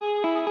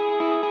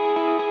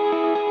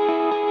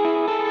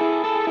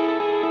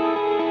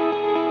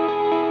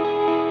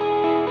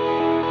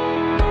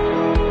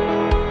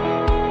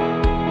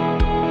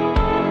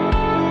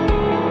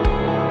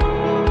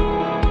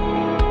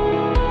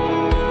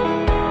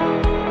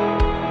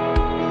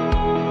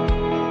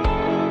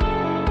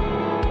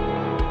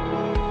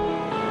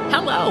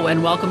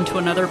and welcome to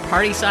another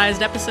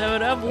party-sized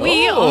episode of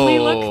We Only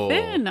Look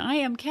Thin. I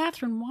am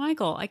Katherine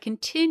Weigel. I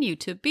continue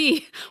to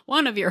be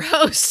one of your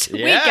hosts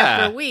week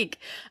after week.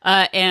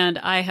 And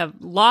I have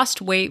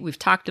lost weight. We've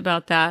talked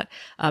about that.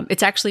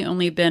 It's actually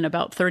only been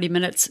about 30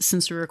 minutes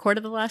since we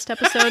recorded the last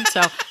episode,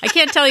 so I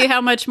can't tell you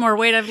how much more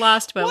weight I've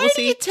lost, but we'll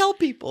see. Why do you tell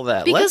people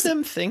that? Let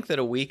them think that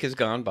a week has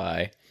gone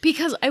by.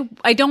 Because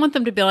I don't want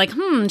them to be like,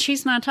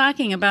 she's not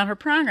talking about her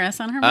progress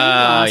on her weight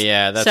loss. Oh,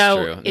 yeah, that's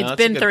So true. it's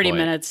been 30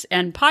 minutes,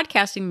 and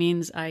podcasting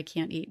means I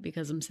can't eat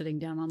because I'm sitting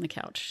down on the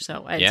couch.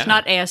 So it's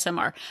not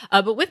ASMR.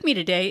 But with me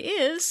today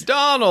is...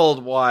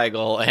 Donald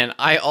Weigel, and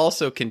I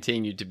also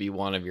continue to be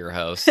one of your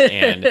hosts.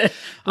 And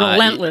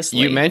relentlessly.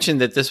 You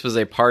mentioned that this was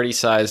a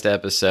party-sized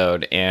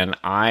episode, and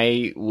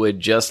I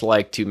would just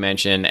like to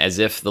mention, as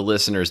if the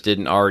listeners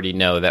didn't already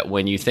know, that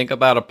when you think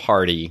about a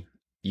party...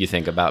 you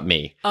think about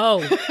me. Oh,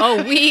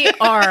 we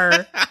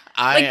are.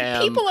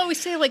 People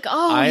always say,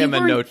 I am a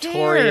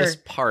notorious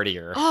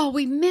partier. Oh,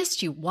 we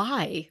missed you.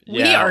 Why?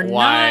 Yeah, we are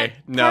why?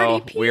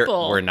 Not party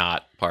people. We're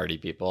not party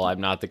people.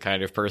 I'm not the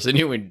kind of person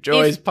who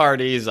enjoys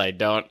parties. I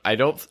don't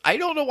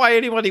know why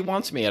anybody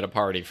wants me at a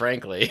party,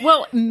 frankly.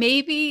 Well,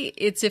 maybe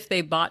it's if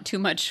they bought too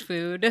much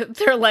food.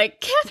 They're like,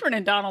 Catherine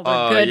and Donald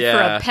are good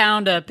for a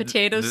pound of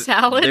potato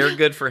salad. They're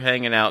good for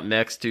hanging out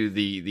next to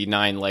the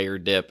 9-layer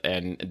dip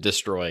and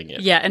destroying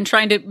it. Yeah, and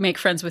trying to make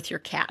friends with your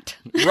cat.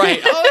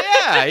 Right. Oh,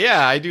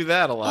 yeah. I do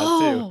that a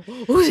lot,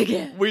 too. Who's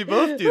again? We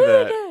both do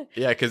that.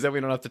 Yeah, because then we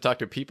don't have to talk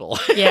to people.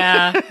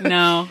 Yeah,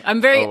 no.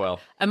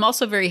 I'm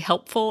also very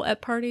helpful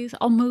at parties.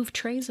 I'll move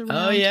trays around.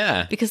 Oh,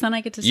 yeah. Because then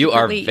I get to You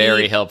are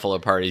very eat. helpful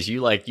at parties.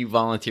 You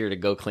volunteer to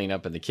go clean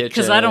up in the kitchen.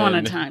 Because I don't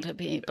want to talk to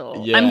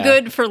people. Yeah. I'm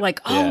good for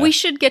we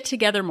should get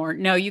together more.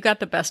 No, you got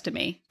the best of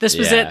me. This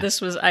was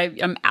it.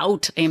 I'm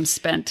out. I am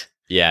spent.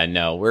 Yeah,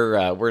 no,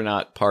 we're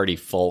not party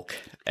folk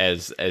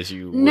as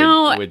you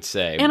would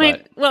say. And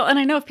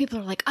I know if people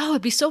are like,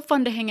 it'd be so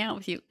fun to hang out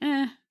with you.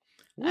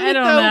 I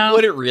don't know.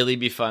 Would it really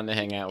be fun to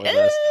hang out with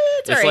us?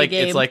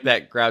 It's like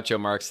that Groucho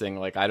Marx thing.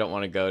 Like, I don't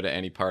want to go to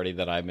any party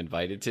that I'm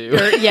invited to.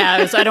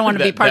 I don't want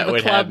to be part of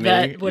a club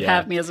that would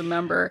have me as a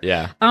member.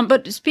 Yeah.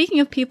 But speaking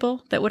of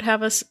people that would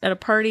have us at a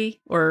party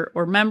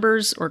or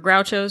members or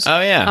Grouchos.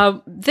 Oh, yeah.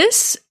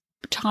 This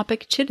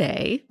topic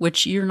today,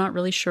 which you're not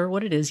really sure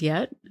what it is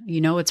yet. You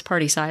know, it's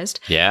party sized.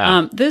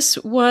 Yeah. This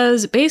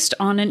was based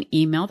on an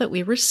email that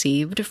we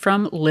received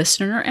from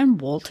listener and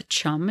Wolt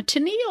chum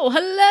Tennille.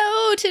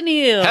 Hello,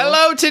 Tennille.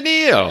 Hello,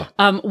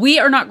 Tennille. We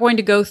are not going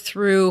to go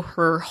through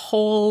her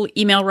whole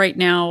email right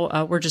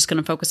now. We're just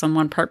going to focus on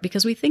one part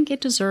because we think it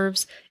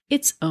deserves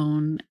its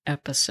own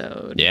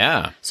episode.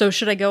 Yeah. So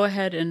should I go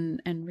ahead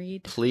and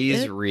read?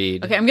 Please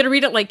read. Okay, I'm going to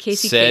read it like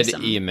Casey Kasem.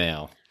 Said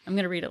email. I'm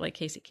going to read it like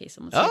Casey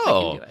Kasem. Let's see if I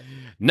can do it.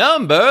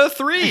 Number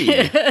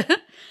 3.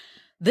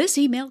 This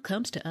email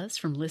comes to us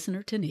from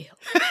listener Tennille.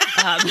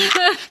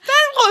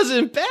 That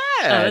wasn't bad.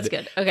 Oh, that's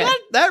good. Okay.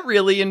 That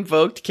really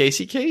invoked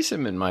Casey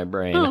Kasem in my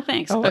brain. Oh,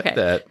 thanks. I like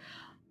that.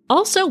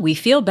 Also, we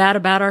feel bad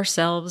about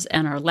ourselves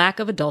and our lack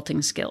of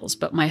adulting skills,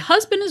 but my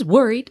husband is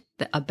worried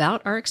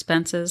about our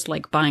expenses,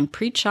 like buying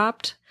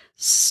pre-chopped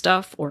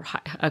stuff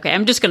okay,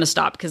 I'm just going to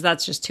stop because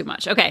that's just too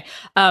much. Okay.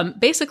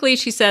 Basically,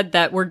 she said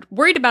that we're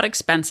worried about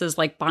expenses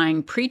like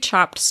buying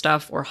pre-chopped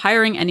stuff or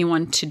hiring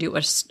anyone to do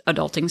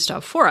adulting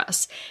stuff for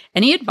us.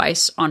 Any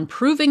advice on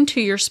proving to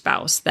your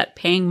spouse that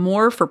paying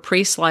more for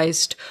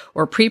pre-sliced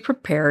or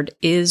pre-prepared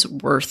is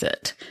worth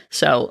it?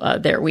 So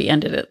there, we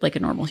ended it like a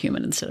normal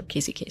human instead of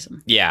Casey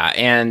Kasem. Yeah,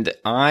 and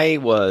I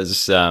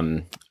was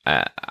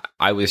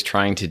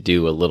trying to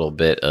do a little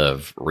bit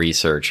of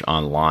research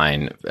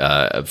online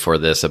for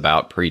this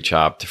about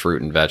pre-chopped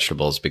fruit and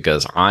vegetables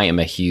because I am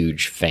a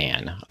huge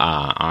fan.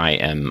 I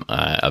am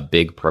a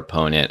big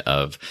proponent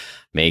of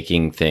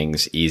making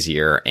things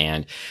easier,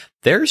 and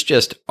there's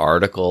just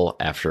article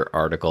after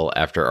article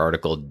after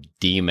article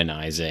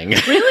demonizing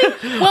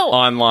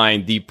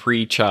online the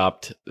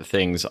pre-chopped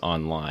things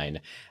online.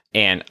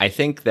 And I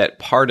think that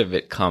part of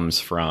it comes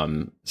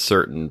from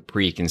certain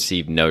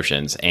preconceived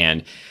notions.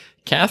 And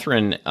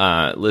Catherine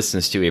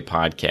listens to a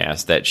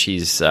podcast that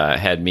she's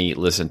had me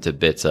listen to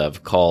bits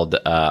of called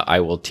I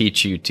Will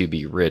Teach You to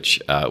Be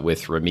Rich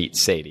with Ramit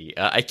Sethi.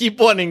 I keep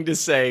wanting to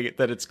say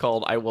that it's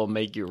called I Will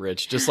Make You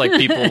Rich, just like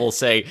people will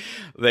say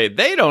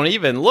they don't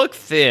even look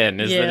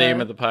thin is the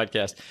name of the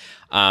podcast.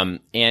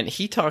 And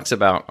he talks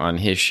about on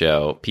his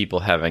show people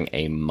having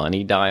a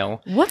money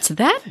dial. What's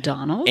that,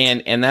 Donald?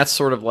 And that's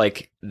sort of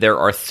like there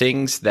are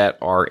things that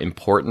are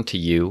important to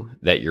you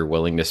that you're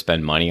willing to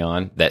spend money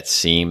on that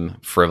seem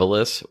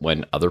frivolous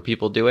when other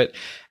people do it.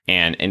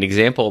 And an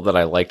example that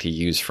I like to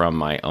use from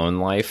my own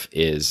life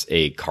is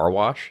a car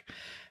wash.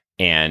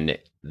 And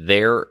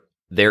there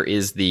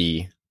is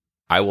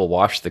I will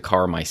wash the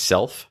car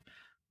myself.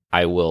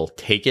 I will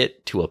take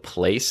it to a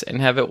place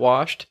and have it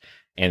washed.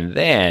 And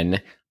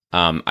then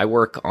I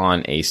work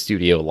on a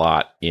studio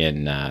lot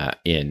in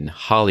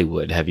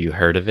Hollywood. Have you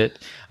heard of it?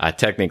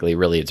 Technically,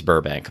 really, it's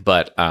Burbank,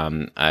 but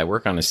I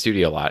work on a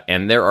studio lot,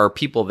 and there are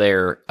people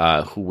there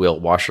who will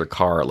wash your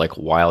car like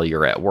while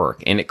you're at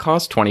work, and it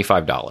costs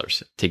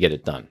 $25 to get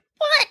it done.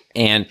 What?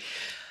 And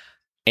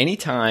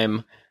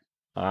anytime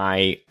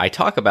I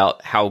talk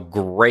about how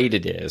great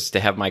it is to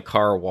have my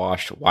car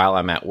washed while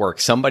I'm at work,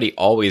 somebody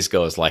always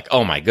goes like,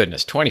 "Oh my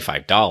goodness,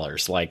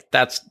 $25. Like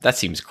that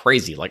seems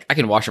crazy. Like I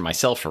can wash it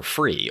myself for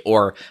free,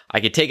 or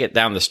I could take it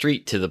down the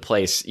street to the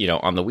place,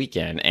 on the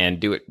weekend and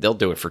do it. They'll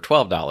do it for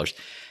 $12,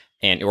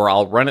 or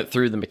I'll run it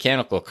through the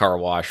mechanical car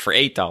wash for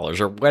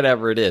 $8 or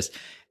whatever it is."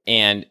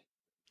 And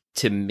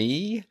to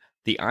me,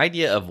 the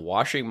idea of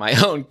washing my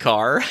own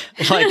car,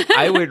 like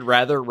I would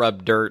rather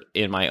rub dirt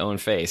in my own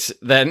face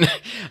than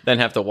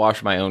have to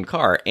wash my own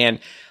car. And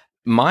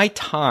my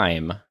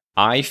time,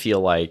 I feel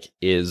like,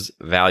 is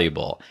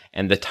valuable.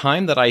 And the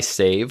time that I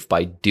save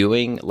by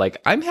doing, like,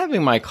 I'm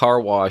having my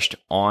car washed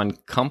on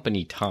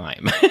company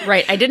time.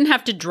 Right. I didn't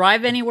have to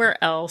drive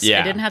anywhere else. Yeah.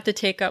 I didn't have to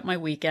take up my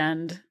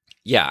weekend.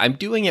 Yeah, I'm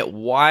doing it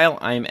while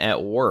I'm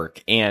at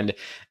work. And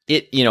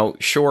it,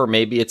 sure,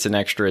 maybe it's an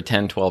extra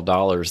 $10,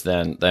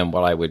 $12 than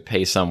what I would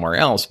pay somewhere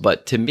else.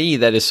 But to me,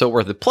 that is so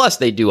worth it. Plus,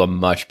 they do a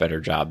much better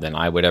job than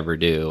I would ever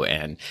do.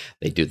 And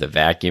they do the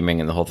vacuuming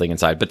and the whole thing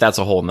inside. But that's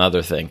a whole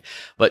nother thing.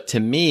 But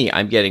to me,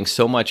 I'm getting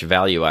so much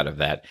value out of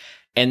that.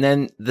 And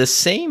then the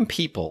same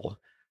people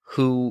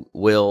who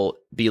will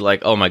be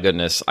like, "Oh my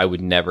goodness, I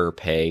would never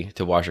pay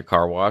to wash a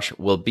car wash,"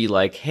 will be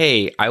like,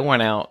 "Hey, I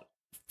went out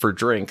for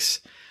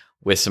drinks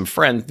with some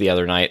friends the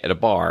other night at a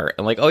bar,"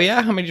 and like, "Oh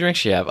yeah, how many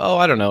drinks do you have?" "Oh,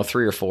 I don't know,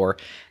 3 or 4.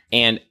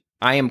 And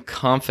I am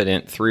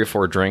confident 3 or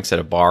 4 drinks at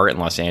a bar in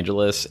Los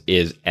Angeles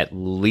is at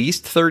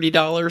least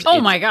 $30.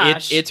 Oh my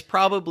gosh. It's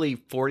probably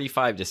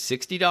 $45 to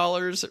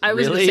 $60. I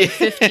was really. going to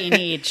say 15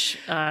 each.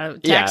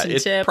 Tax and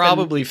it's tip.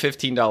 probably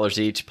 $15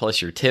 each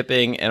plus your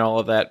tipping and all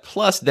of that.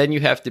 Plus, then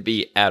you have to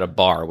be at a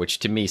bar, which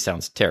to me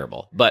sounds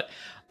terrible. But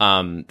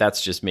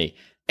that's just me.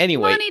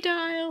 Anyway. Money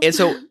dial. And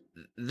so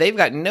they've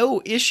got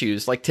no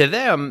issues. Like, to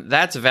them,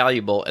 that's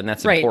valuable and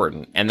that's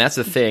important. And that's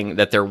the thing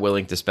that they're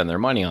willing to spend their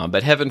money on.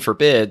 But heaven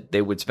forbid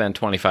they would spend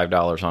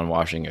 $25 on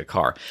washing a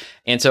car.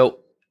 And so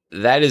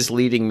that is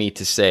leading me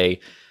to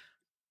say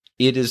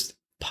it is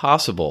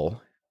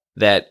possible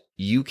that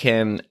you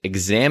can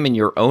examine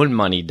your own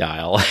money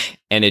dial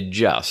and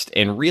adjust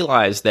and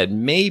realize that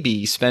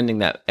maybe spending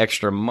that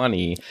extra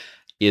money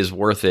is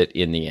worth it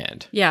in the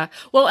end. Yeah.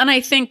 Well, and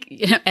I think,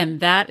 and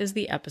that is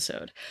the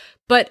episode.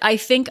 But I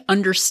think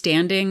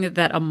understanding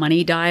that a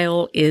money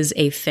dial is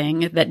a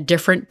thing, that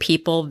different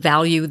people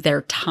value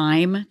their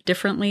time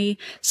differently.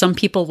 Some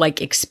people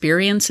like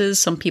experiences.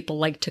 Some people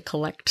like to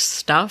collect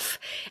stuff.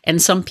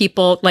 And some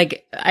people,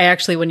 like, I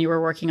actually, when you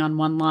were working on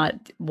One Lot,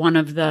 one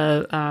of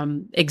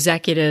the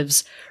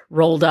executives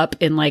rolled up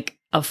in like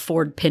a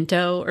Ford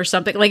Pinto or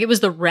something. Like, it was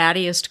the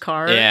rattiest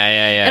car.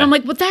 Yeah. And I'm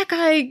like, well, that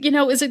guy,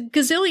 is a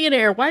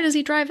gazillionaire. Why does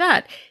he drive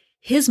that?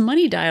 His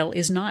money dial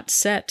is not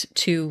set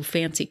to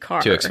fancy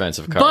car. Too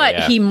expensive car. But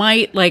he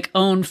might like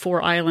own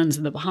 4 islands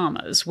in the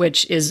Bahamas,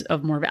 which is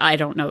of more, I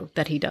don't know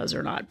that he does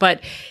or not,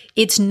 but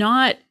it's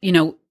not,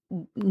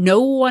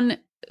 no one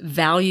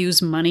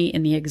values money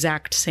in the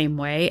exact same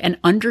way, and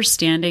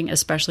understanding,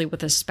 especially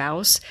with a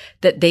spouse,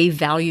 that they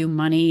value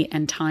money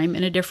and time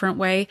in a different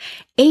way,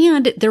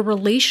 and their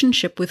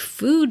relationship with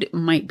food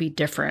might be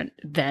different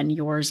than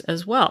yours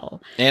as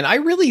well. And I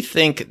really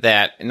think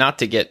that, not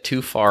to get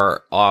too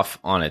far off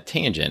on a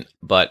tangent,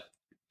 but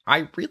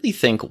I really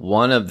think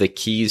one of the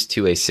keys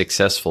to a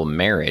successful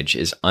marriage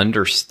is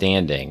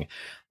understanding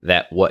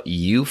that what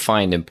you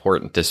find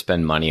important to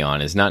spend money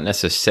on is not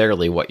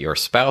necessarily what your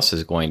spouse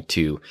is going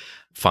to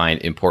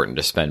find important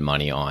to spend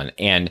money on.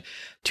 And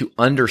to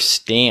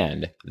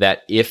understand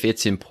that if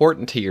it's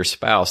important to your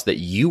spouse, that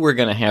you are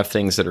going to have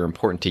things that are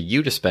important to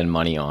you to spend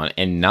money on,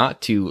 and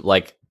not to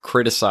like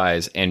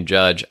criticize and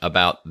judge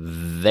about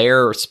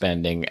their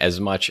spending as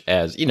much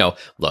as,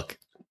 look,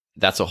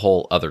 that's a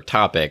whole other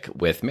topic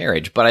with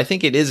marriage. But I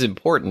think it is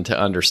important to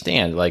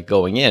understand, like,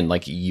 going in,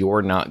 like,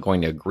 you're not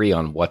going to agree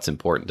on what's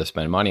important to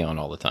spend money on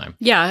all the time.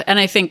 Yeah. And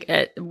I think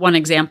one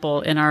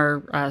example in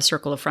our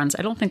circle of friends,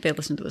 I don't think they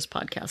listen to this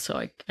podcast,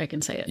 so I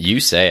can say it. You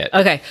say it.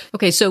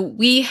 Okay. So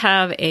we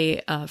have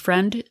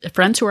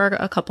friends who are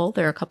a couple.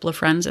 They're a couple of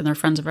friends, and they're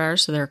friends of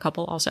ours. So they're a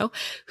couple also,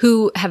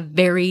 who have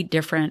very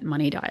different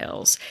money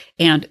dials.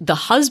 And the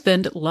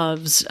husband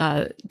loves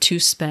to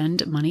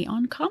spend money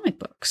on comic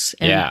books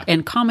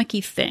and comic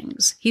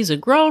things. He's a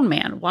grown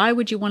man. Why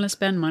would you want to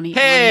spend money on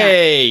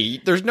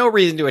that? There's no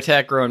reason to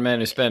attack grown men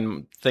who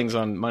spend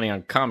money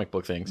on comic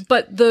book things.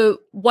 But the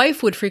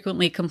wife would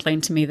frequently complain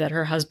to me that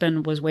her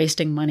husband was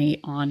wasting money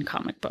on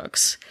comic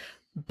books.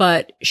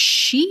 But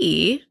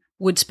she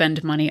would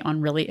spend money on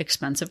really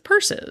expensive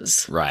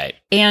purses. Right.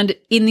 And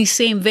in the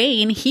same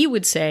vein, he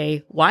would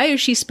say, why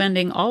is she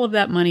spending all of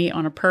that money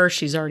on a purse?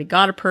 She's already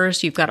got a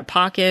purse. You've got a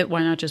pocket.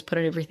 Why not just put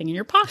everything in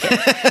your pocket?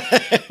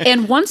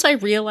 And once I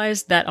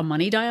realized that a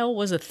money dial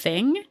was a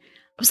thing, I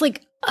was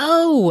like,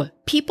 oh,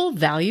 people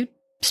value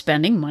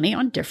spending money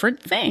on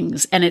different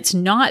things. And it's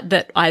not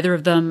that either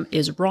of them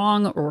is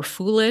wrong or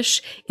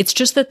foolish. It's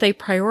just that they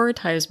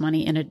prioritize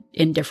money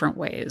in different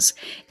ways.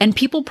 And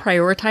people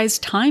prioritize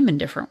time in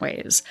different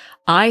ways.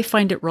 I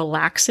find it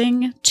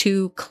relaxing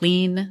to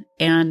clean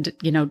and,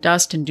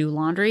 dust and do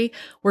laundry,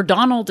 where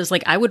Donald is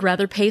like, I would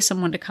rather pay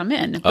someone to come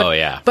in.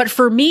 But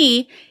for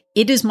me,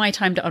 it is my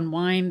time to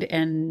unwind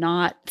and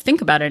not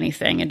think about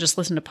anything and just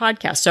listen to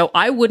podcasts. So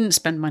I wouldn't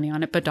spend money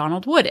on it, but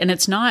Donald would. And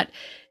it's not,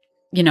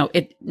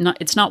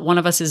 it's not one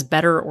of us is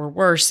better or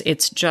worse.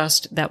 It's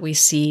just that we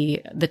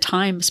see the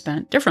time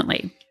spent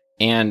differently.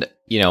 And,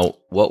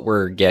 what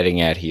we're getting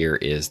at here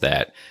is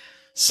that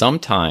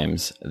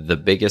sometimes the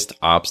biggest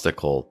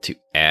obstacle to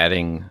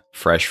adding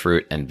fresh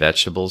fruit and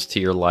vegetables to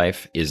your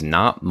life is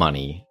not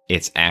money.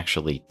 It's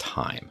actually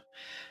time.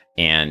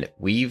 And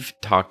we've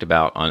talked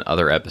about on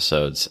other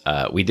episodes,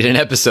 we did an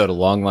episode a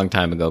long, long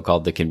time ago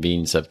called The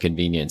Convenience of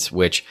Convenience,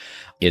 which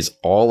is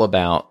all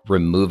about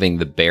removing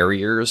the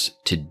barriers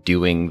to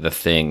doing the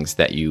things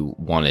that you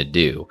want to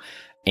do.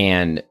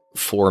 And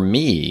for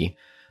me,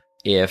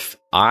 if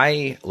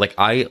I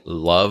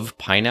love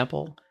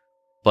pineapple,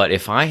 but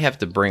if I have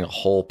to bring a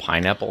whole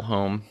pineapple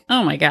home,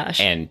 oh my gosh,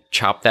 and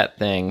chop that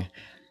thing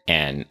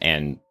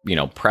and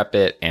prep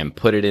it and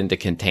put it into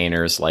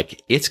containers,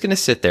 it's going to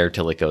sit there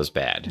till it goes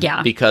bad.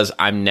 Yeah. Because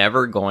I'm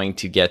never going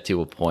to get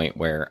to a point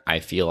where I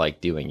feel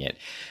like doing it.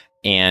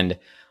 And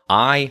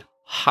I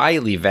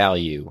highly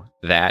value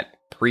that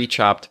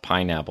pre-chopped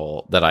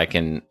pineapple that I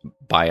can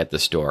buy at the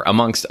store,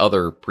 amongst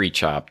other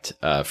pre-chopped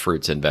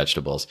fruits and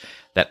vegetables,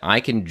 that I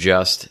can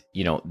just,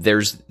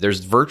 there's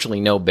virtually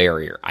no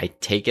barrier. I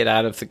take it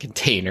out of the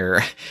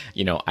container,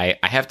 I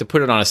have to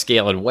put it on a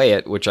scale and weigh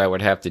it, which I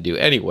would have to do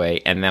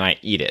anyway, and then I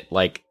eat it.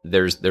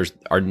 There's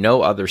are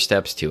no other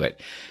steps to it.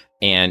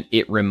 And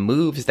it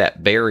removes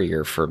that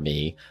barrier for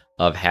me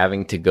of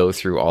having to go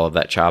through all of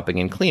that chopping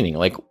and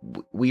cleaning.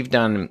 We've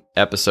done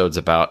episodes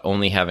about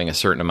only having a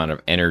certain amount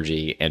of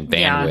energy and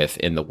bandwidth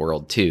in the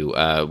world too.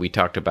 We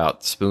talked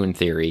about spoon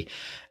theory,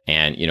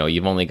 and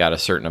you've only got a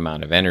certain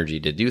amount of energy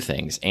to do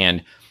things.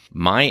 And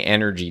my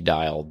energy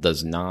dial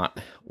does not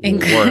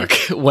work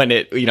when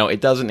it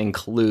doesn't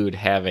include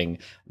having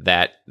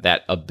that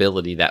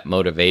ability, that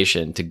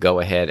motivation to go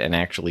ahead and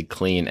actually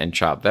clean and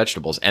chop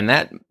vegetables. And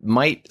that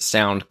might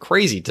sound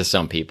crazy to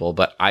some people,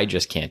 but I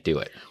just can't do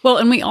it. Well,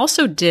 and we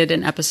also did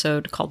an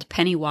episode called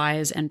Penny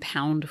Wise and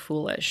Pound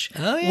Foolish,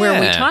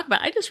 where we talk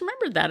about, I just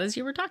remembered that as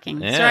you were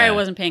talking. Yeah. Sorry, I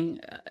wasn't paying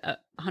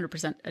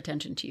 100%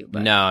 attention to you.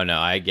 But no,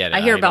 I get it.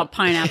 I hear about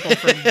pineapple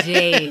for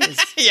days.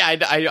 Yeah,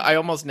 I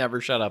almost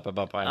never shut up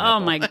about pineapple. Oh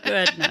my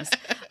goodness.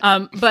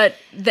 But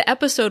the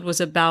episode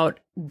was about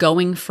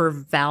going for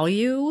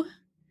value,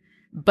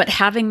 but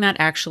having that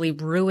actually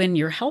ruin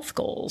your health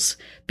goals.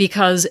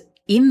 Because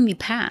in the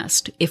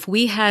past, if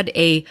we had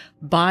a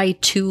buy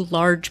 2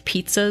 large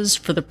pizzas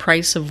for the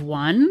price of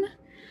 1,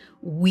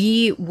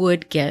 we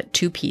would get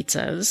 2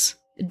 pizzas,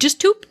 just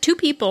two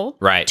people,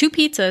 right? 2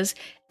 pizzas.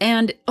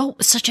 And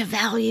such a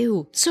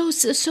value. So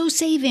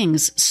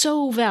savings,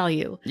 so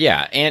value.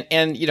 Yeah, and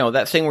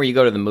that thing where you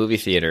go to the movie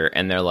theater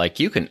and they're like,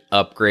 you can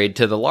upgrade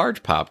to the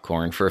large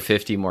popcorn for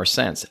 50 more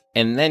cents.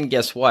 And then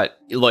guess what?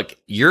 Look,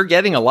 you're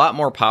getting a lot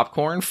more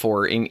popcorn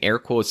for, in air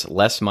quotes,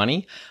 less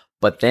money,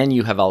 but then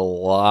you have a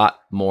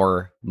lot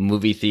more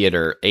movie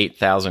theater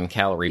 8,000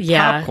 calorie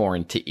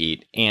popcorn to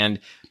eat,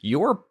 and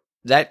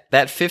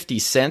that 50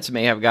 cents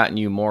may have gotten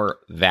you more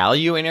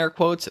value in air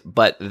quotes,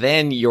 but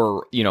then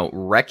you're,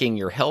 wrecking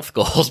your health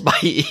goals by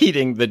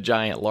eating the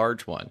giant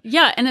large one.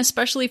 Yeah. And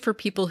especially for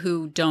people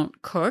who don't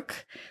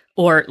cook,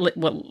 or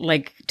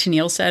like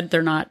Tennille said,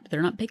 they're not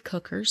big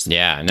cookers.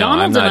 Yeah. No,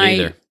 Donald I'm not and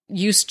either. I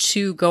used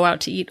to go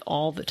out to eat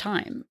all the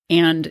time,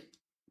 and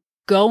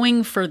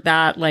going for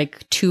that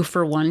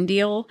 2-for-1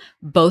 deal,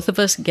 both of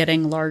us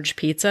getting large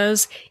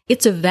pizzas,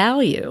 it's a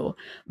value.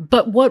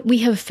 But what we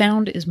have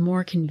found is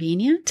more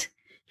convenient,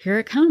 here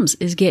it comes,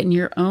 is getting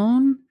your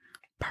own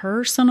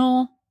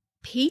personal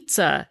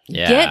pizza.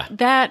 Yeah. Get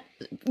that,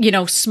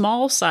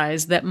 small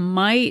size that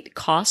might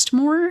cost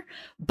more,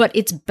 but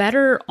it's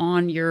better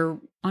on your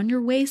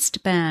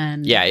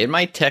waistband. Yeah, it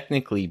might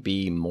technically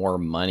be more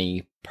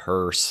money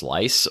per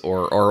slice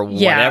or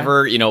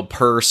whatever,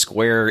 per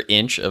square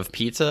inch of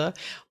pizza.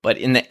 But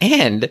in the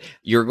end,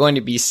 you're going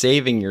to be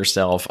saving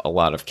yourself a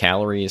lot of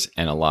calories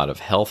and a lot of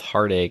health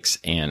heartaches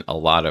and a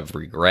lot of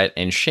regret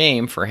and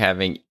shame for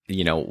having,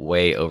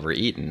 way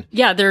overeaten.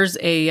 Yeah, there's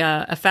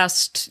a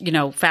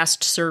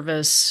fast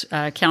service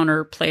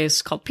counter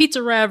place called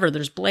Pizza Rev, or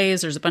there's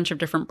Blaze. There's a bunch of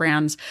different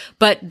brands,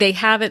 but they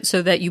have it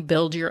so that you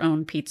build your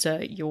own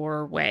pizza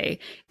your way.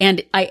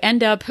 And I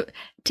end up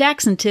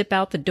tax and tip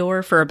out the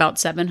door for about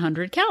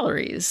 700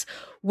 calories.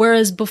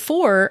 Whereas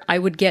before, I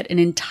would get an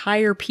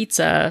entire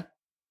pizza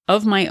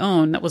of my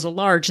own that was a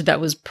large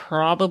that was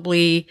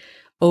probably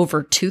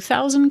over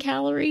 2,000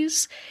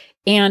 calories.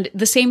 And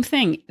the same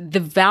thing,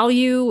 the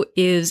value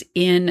is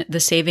in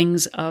the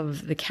savings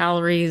of the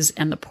calories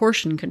and the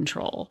portion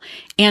control.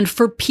 And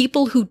for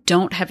people who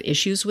don't have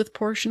issues with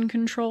portion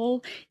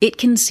control, it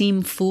can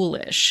seem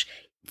foolish.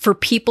 for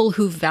people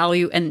who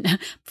value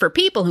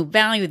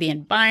the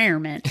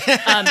environment,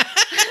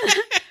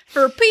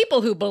 for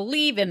people who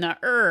believe in the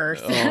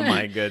earth. Oh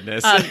my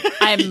goodness.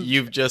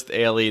 You've just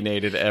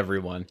alienated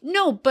everyone.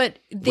 No, but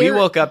we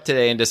woke up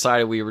today and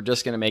decided we were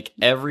just going to make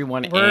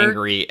everyone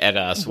angry at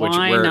us, which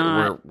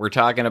we're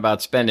talking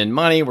about spending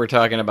money. We're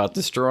talking about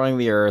destroying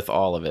the earth,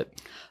 all of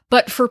it.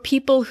 But for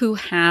people who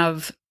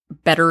have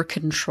better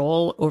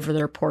control over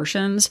their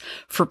portions,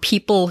 for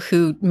people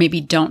who maybe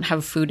don't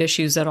have food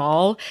issues at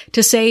all,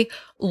 to say,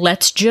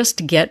 let's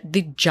just get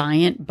the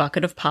giant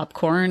bucket of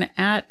popcorn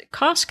at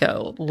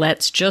Costco.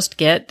 Let's just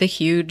get the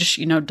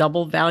huge,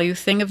 double value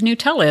thing of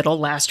Nutella. It'll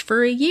last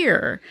for a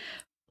year.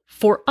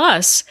 For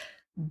us,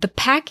 the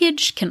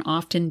package can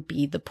often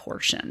be the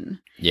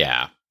portion.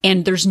 Yeah.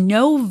 And there's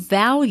no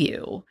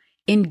value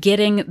in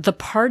getting the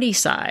party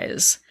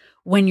size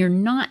when you're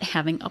not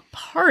having a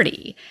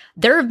party.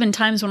 There have been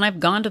times when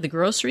I've gone to the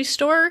grocery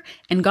store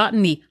and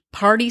gotten the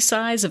party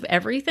size of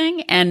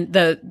everything, and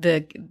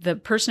the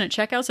person at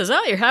checkout says,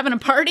 "Oh, you're having a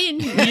party,"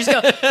 and you just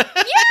go, "Yeah,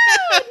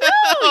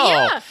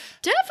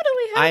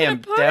 definitely having a party." I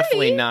am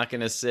definitely not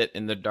going to sit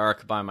in the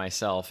dark by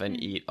myself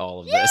and eat all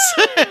of this.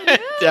 No,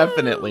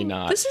 Definitely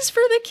not. This is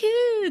for the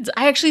kids.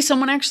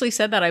 Someone actually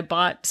said that I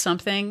bought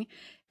something.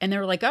 And they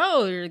were like,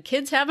 "Oh, your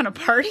kid's having a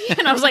party?"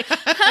 And I was like,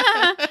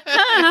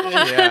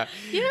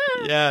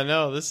 Yeah,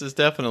 no, this is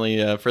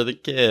definitely for the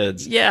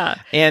kids. Yeah.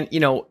 And,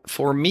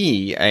 for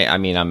me, I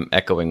mean, I'm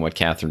echoing what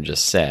Catherine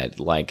just said.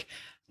 Like,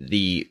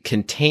 the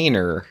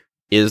container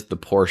is the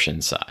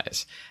portion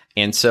size.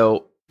 And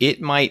so it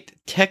might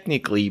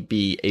technically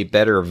be a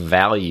better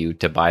value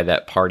to buy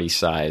that party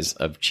size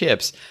of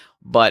chips,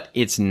 but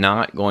it's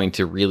not going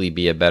to really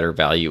be a better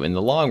value in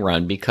the long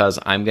run because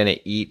I'm going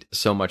to eat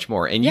so much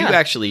more. And you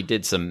actually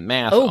did some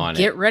math on it.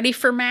 Get ready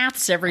for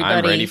maths, everybody.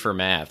 I'm ready for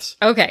maths.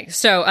 Okay,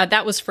 so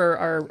that was for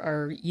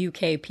our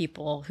UK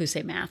people who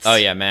say maths. Oh,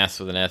 yeah, maths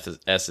with an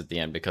S at the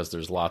end because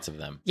there's lots of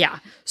them. Yeah.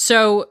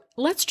 So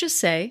let's just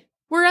say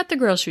we're at the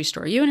grocery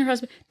store. You and your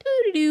husband,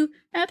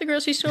 at the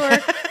grocery store,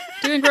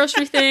 doing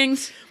grocery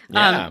things.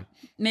 Yeah.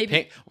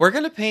 Maybe we're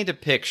going to paint a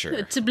picture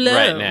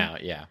right now.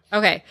 Yeah.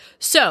 Okay,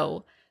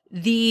 so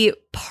the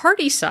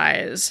party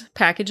size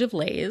package of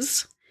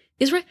Lay's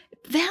is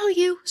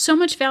value, so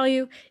much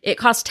value. It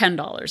costs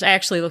 $10. I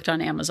actually looked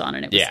on Amazon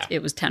and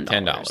it was $10.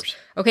 $10.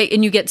 Okay,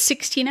 and you get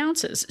 16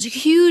 ounces. It's a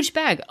huge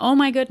bag. Oh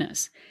my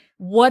goodness.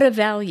 What a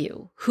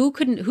value. Who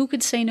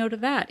could say no to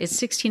that? It's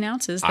 16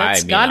 ounces.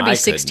 That's got to be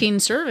 16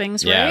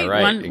 servings, right? Yeah,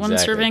 right. One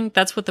serving,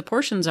 that's what the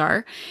portions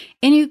are.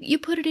 And you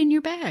put it in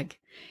your bag.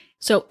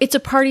 So it's a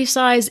party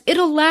size.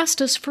 It'll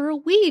last us for a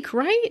week,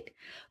 right?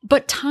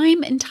 But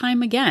time and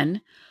time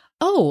again,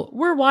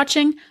 we're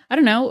watching, I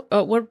don't know,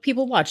 what do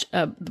people watch?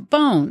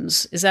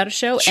 Bones. Is that a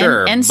show?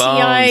 Sure. NCI?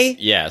 Bones,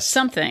 yes.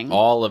 Something.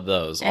 All of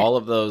those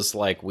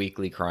like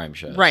weekly crime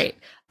shows. Right.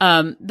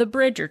 The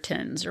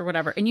Bridgertons or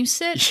whatever. And you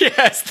sit.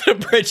 Yes, the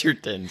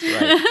Bridgertons,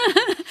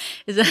 right.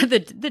 Is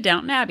that the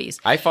Downton Abbeys?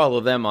 I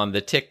follow them on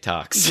the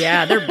TikToks.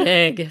 Yeah, they're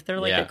big. They're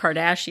like the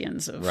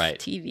Kardashians of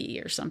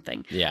TV or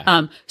something.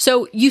 Yeah.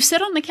 So you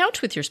sit on the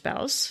couch with your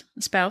spouse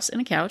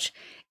and a couch,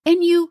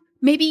 and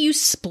maybe you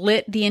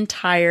split the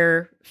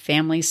entire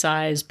family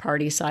size,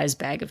 party size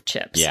bag of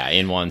chips. Yeah,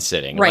 in one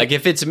sitting. Right. Like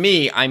if it's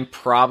me, I'm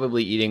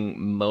probably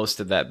eating most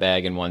of that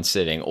bag in one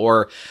sitting.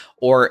 Or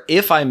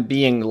if I'm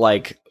being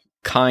like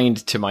kind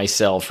to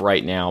myself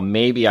right now,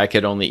 maybe I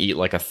could only eat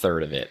like a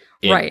third of it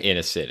in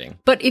a sitting.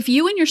 But if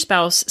you and your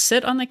spouse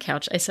sit on the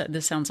couch, I said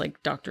this sounds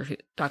like Dr.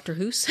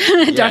 Who's.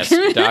 Yes,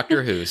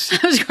 Dr. Who's.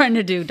 I was trying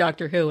to do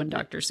Doctor Who and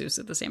Dr. Seuss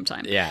at the same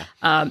time. Yeah.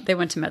 They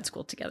went to med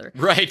school together.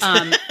 Right.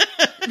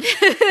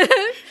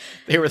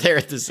 They were there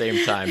at the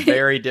same time.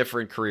 Very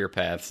different career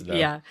paths, though.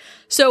 Yeah.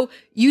 So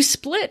you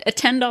split a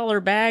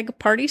 $10 bag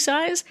party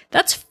size,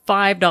 that's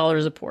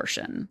 $5 a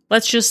portion.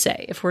 Let's just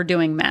say, if we're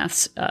doing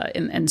maths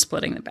and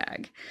splitting the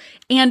bag.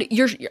 And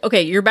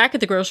you're back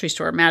at the grocery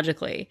store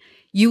magically.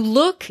 You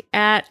look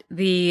at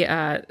the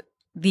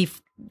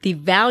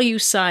value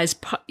size,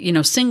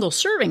 single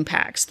serving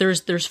packs.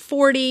 There's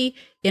 40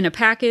 in a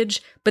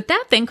package, but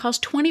that thing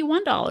costs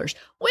 $21.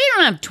 We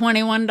don't have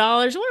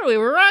 $21. What are we,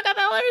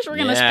 Rockefellers? We're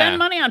going to spend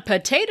money on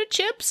potato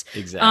chips?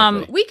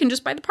 Exactly. We can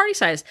just buy the party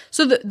size.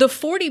 So the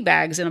 40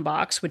 bags in a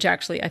box, which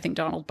actually I think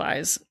Donald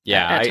buys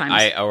at times.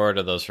 I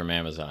order those from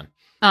Amazon.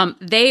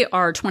 They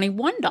are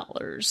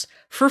 $21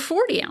 for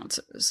 40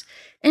 ounces.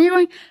 And you're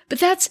going, but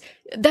that's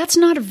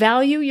not a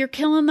value. You're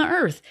killing the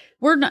earth.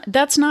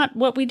 That's not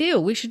what we do.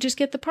 We should just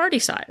get the party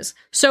size.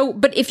 So,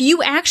 but if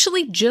you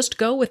actually just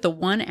go with the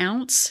 1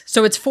 ounce,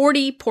 so it's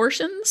 40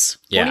 portions,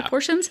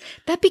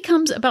 that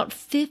becomes about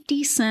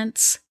 50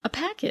 cents a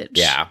package.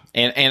 Yeah.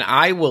 And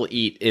I will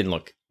eat, and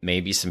look,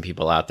 maybe some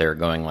people out there are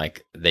going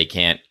like, they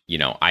can't,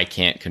 I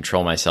can't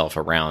control myself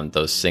around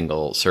those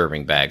single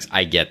serving bags.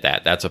 I get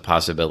that. That's a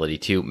possibility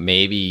too.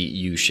 Maybe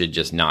you should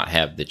just not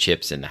have the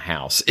chips in the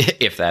house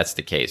if that's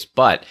the case.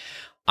 But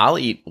I'll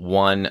eat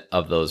one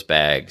of those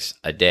bags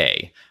a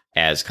day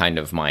as kind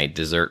of my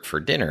dessert for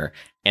dinner.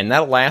 And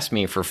that'll last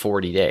me for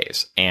 40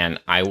 days. And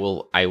I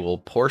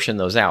will portion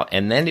those out.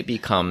 And then it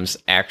becomes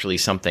actually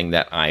something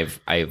that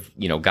I've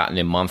gotten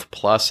a month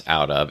plus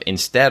out of,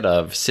 instead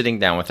of sitting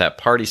down with that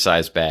party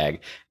size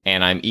bag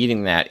and I'm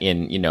eating that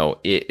in,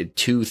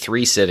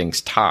 2-3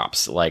 sittings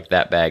tops, like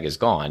that bag is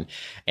gone.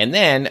 And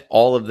then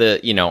all of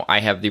the, I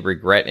have the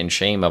regret and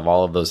shame of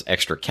all of those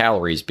extra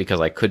calories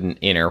because I couldn't,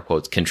 in air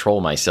quotes,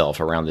 control myself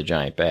around the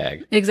giant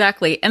bag.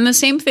 Exactly. And the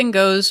same thing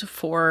goes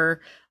for,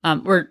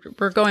 we're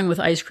going with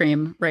ice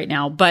cream right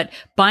now, but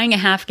buying a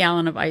half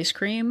gallon of ice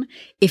cream,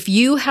 if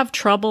you have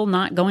trouble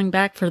not going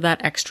back for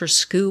that extra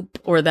scoop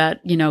or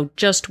that,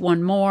 just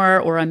one more,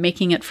 or I'm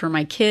making it for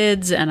my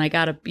kids and I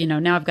gotta,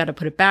 now I've got to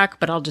put it back,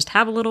 but I'll just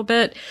have a little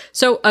bit.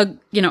 So,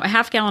 a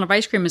half gallon of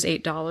ice cream is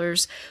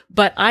 $8,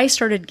 but I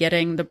started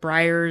getting the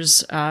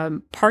Breyers,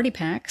 party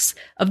packs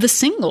of the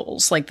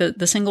singles, like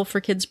the single for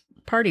kids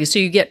party. So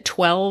you get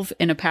 12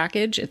 in a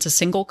package. It's a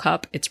single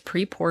cup. It's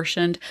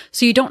pre-portioned.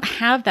 So you don't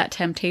have that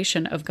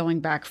temptation of going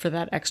back for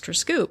that extra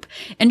scoop.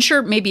 And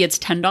sure, maybe it's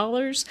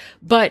 $10,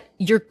 but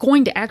you're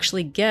going to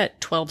actually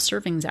get 12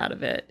 servings out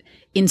of it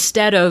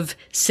instead of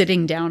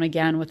sitting down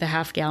again with a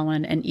half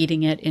gallon and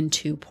eating it in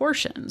 2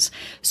 portions.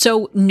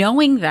 So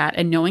knowing that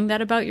and knowing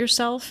that about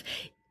yourself,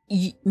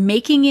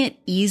 making it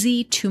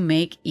easy to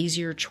make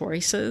easier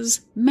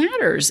choices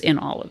matters in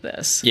all of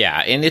this. Yeah,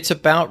 and it's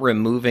about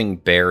removing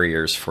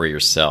barriers for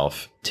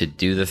yourself to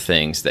do the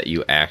things that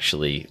you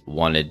actually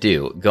want to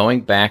do. Going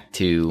back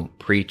to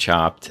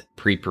pre-chopped,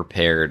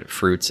 pre-prepared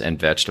fruits and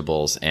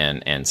vegetables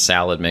and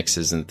salad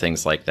mixes and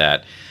things like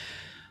that,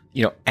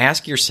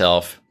 ask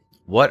yourself,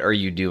 what are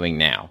you doing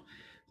now?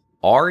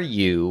 Are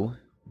you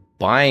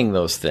buying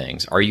those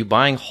things? Are you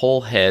buying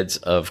whole heads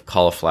of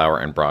cauliflower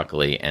and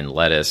broccoli and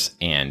lettuce,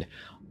 and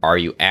are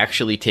you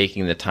actually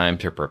taking the time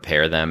to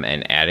prepare them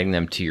and adding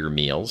them to your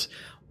meals?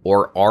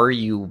 Or are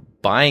you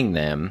buying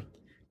them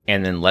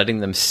and then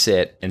letting them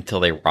sit until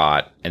they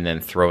rot and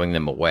then throwing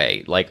them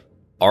away? Like,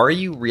 are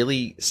you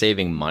really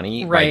saving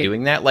money by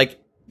doing that? Like,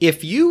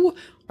 if you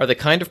are the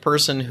kind of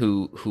person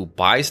who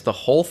buys the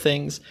whole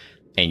things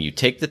and you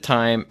take the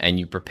time and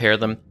you prepare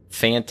them,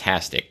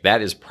 fantastic.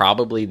 That is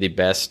probably the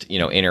best,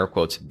 in air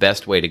quotes,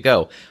 best way to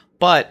go.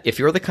 But if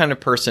you're the kind of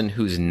person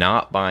who's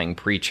not buying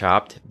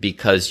pre-chopped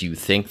because you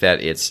think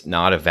that it's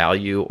not a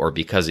value, or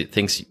because it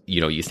thinks,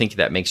 you think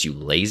that makes you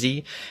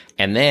lazy,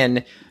 and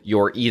then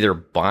you're either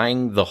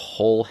buying the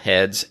whole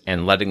heads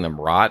and letting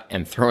them rot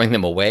and throwing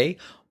them away,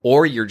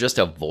 or you're just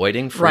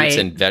avoiding fruits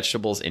and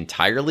vegetables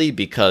entirely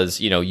because,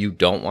 you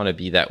don't want to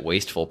be that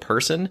wasteful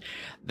person,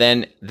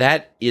 then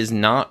that is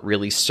not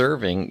really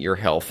serving your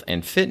health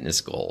and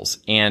fitness goals.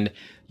 And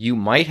you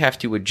might have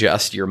to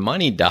adjust your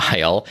money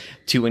dial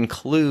to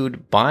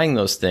include buying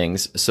those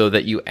things so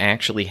that you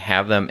actually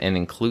have them and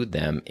include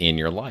them in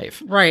your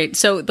life. Right.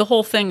 So the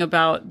whole thing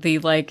about the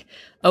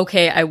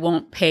okay, I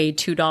won't pay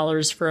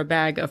 $2 for a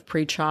bag of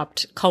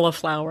pre-chopped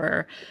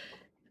cauliflower,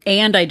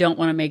 and I don't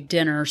want to make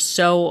dinner,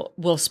 so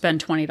we'll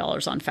spend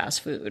 $20 on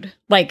fast food.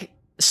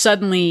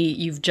 Suddenly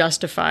you've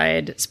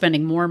justified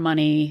spending more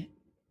money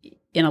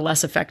in a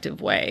less effective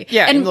way.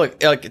 Yeah, and look,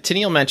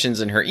 Tennille mentions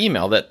in her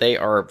email that they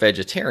are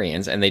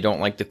vegetarians and they don't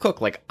like to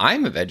cook.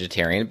 I'm a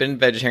vegetarian, been a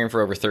vegetarian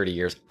for over 30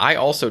 years. I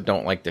also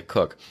don't like to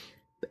cook.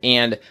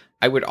 And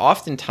I would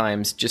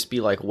oftentimes just be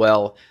like,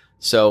 well,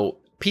 so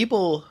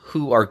people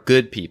who are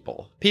good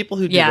people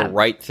who do the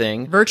right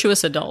thing,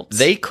 virtuous adults,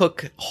 they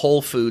cook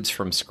whole foods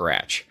from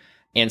scratch.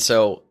 And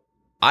so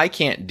I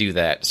can't do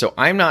that. So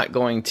I'm not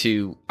going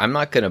to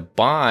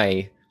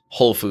buy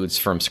whole foods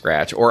from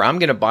scratch, or I'm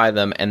going to buy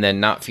them and then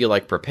not feel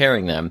like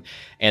preparing them.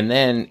 And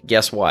then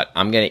guess what?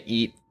 I'm going to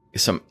eat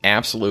some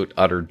absolute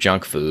utter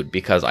junk food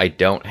because I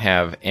don't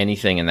have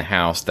anything in the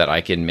house that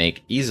I can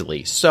make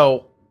easily.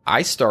 So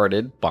I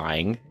started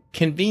buying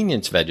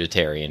convenience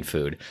vegetarian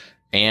food.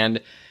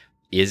 And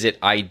is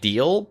it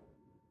ideal?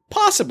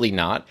 Possibly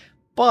not.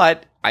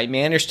 But I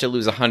managed to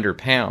lose 100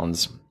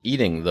 pounds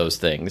eating those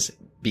things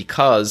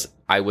because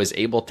I was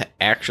able to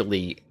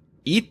actually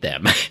eat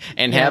them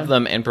and have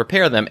them and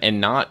prepare them and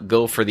not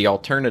go for the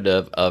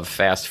alternative of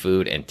fast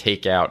food and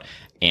takeout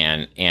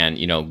and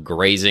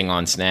grazing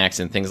on snacks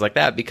and things like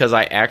that, because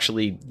I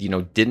actually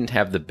didn't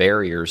have the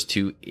barriers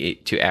to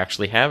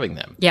actually having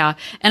them. Yeah.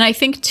 And I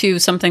think too,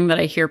 something that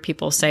I hear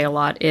people say a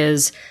lot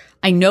is,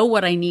 I know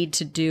what I need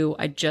to do,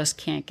 I just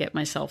can't get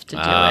myself to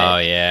do it. Oh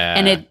yeah.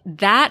 And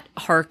that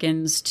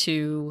harkens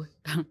to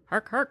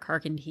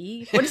harken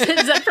he. What is it?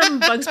 Is that from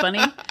Bugs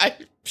Bunny?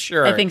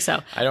 Sure. I think so.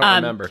 I don't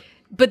remember.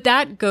 But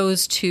that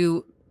goes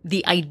to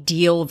the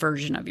ideal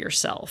version of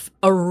yourself.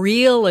 A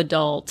real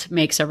adult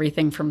makes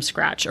everything from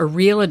scratch. A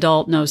real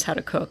adult knows how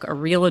to cook. A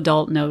real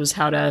adult knows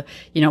how to,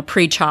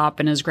 pre-chop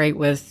and is great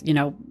with,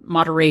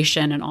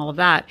 moderation and all of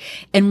that.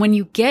 And when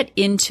you get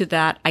into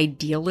that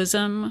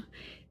idealism,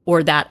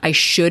 or that I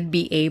should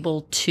be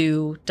able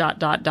to ...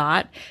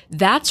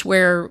 that's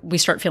where we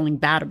start feeling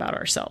bad about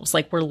ourselves.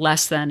 Like we're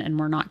less than and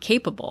we're not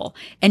capable.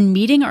 And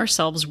meeting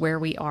ourselves where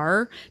we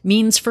are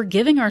means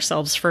forgiving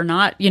ourselves for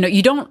not,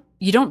 you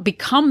don't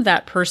become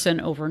that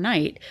person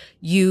overnight.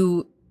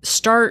 You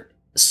start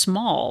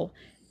small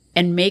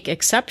and make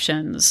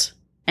exceptions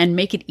and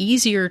make it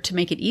easier to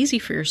make it easy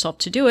for yourself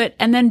to do it,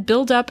 and then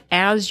build up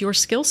as your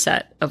skill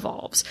set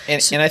evolves.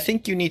 And I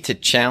think you need to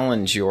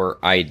challenge your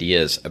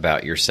ideas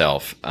about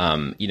yourself.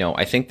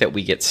 I think that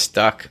we get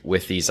stuck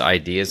with these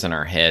ideas in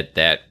our head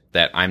that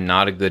I'm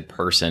not a good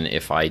person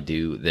if I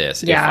do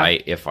this. Yeah.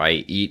 If I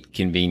eat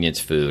convenience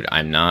food,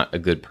 I'm not a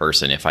good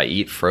person. If I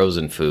eat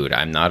frozen food,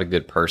 I'm not a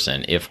good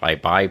person. If I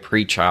buy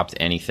pre-chopped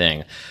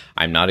anything,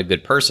 I'm not a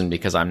good person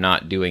because I'm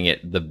not doing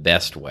it the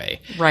best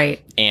way.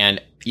 Right.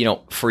 And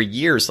for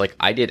years, like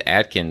I did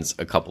Atkins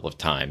a couple of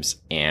times,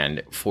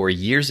 and for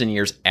years and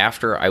years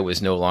after I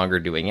was no longer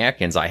doing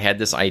Atkins, I had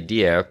this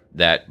idea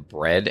that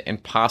bread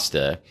and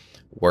pasta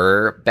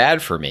were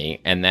bad for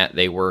me and that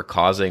they were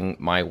causing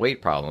my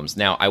weight problems.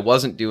 Now, I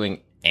wasn't doing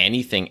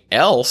anything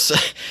else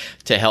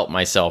to help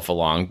myself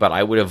along, but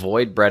I would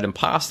avoid bread and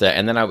pasta,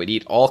 and then I would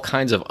eat all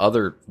kinds of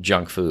other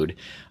junk food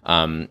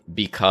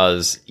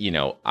because,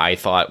 I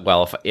thought,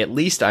 well, if at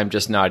least I'm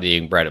just not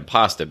eating bread and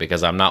pasta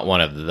because I'm not one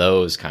of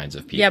those kinds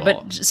of people. Yeah,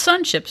 but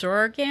sun chips are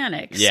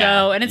organic.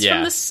 Yeah, and it's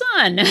from the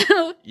sun.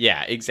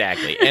 Yeah,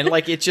 exactly. And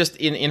like, it's just,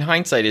 in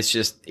hindsight, it's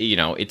just,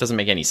 it doesn't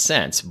make any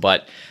sense.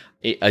 But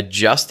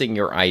adjusting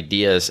your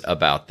ideas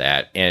about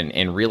that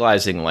and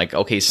realizing like,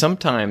 okay,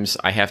 sometimes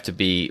I have to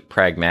be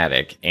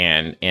pragmatic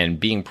and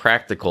being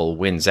practical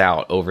wins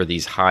out over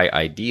these high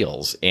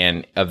ideals.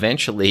 And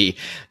eventually,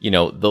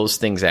 those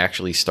things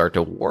actually start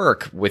to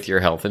work with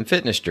your health and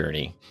fitness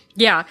journey.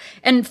 Yeah.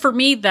 And for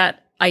me,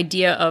 that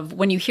idea of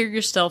when you hear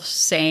yourself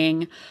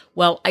saying,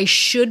 well, I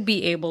should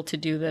be able to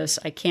do this,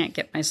 I can't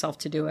get myself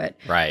to do it.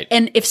 Right.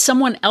 And if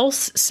someone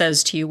else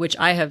says to you, which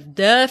I have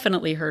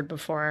definitely heard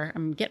before,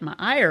 I'm getting my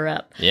ire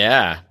up.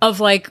 Yeah. Of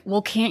like,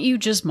 well, can't you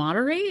just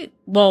moderate?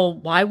 Well,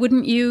 why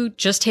wouldn't you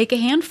just take a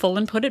handful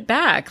and put it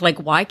back? Like,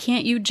 why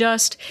can't you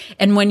just?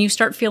 And when you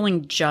start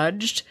feeling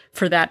judged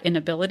for that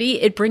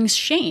inability, it brings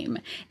shame.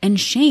 And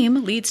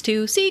shame leads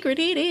to secret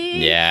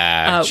eating.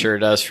 Yeah, it sure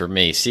does for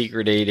me.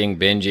 Secret eating,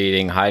 binge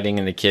eating, hiding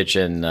in the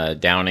kitchen,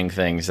 downing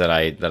things that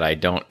I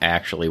don't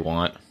actually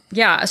want.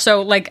 Yeah,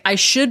 so like I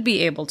should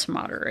be able to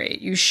moderate.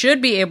 You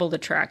should be able to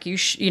track.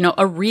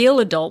 A real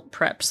adult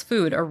preps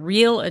food. A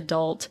real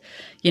adult,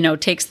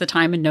 takes the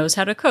time and knows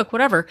how to cook,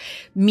 whatever.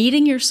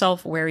 Meeting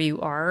yourself where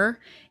you are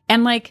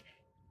and like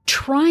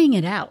trying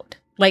it out.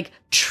 Like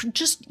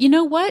just,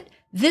 what?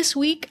 This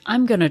week,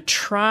 I'm going to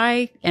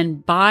try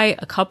and buy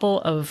a couple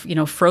of,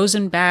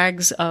 frozen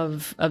bags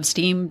of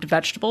steamed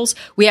vegetables.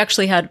 We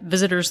actually had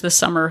visitors this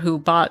summer who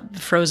bought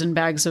frozen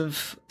bags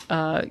of,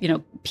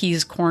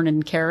 peas, corn,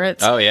 and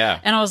carrots. Oh, yeah.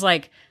 And I was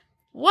like,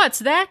 what's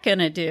that going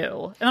to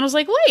do? And I was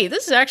like, wait,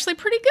 this is actually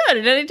pretty good.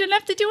 And I didn't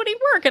have to do any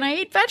work and I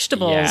ate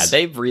vegetables. Yeah,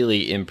 they've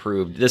really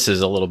improved. This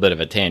is a little bit of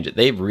a tangent.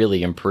 They've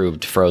really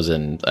improved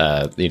frozen,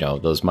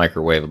 those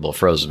microwavable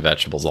frozen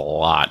vegetables a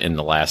lot in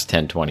the last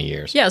 10, 20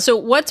 years. Yeah. So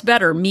what's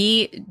better?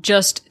 Me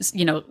just,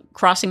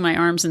 crossing my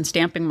arms and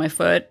stamping my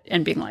foot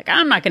and being like,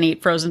 I'm not going to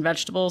eat frozen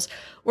vegetables.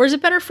 Or is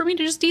it better for me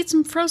to just eat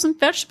some frozen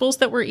vegetables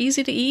that were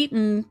easy to eat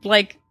and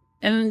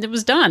it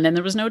was done and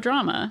there was no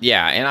drama?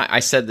 Yeah, and I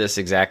said this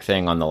exact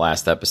thing on the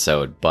last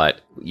episode,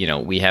 but,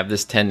 we have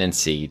this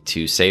tendency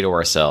to say to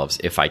ourselves,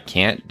 if I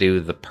can't do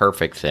the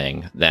perfect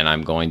thing, then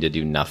I'm going to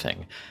do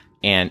nothing.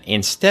 And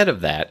instead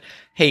of that,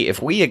 hey,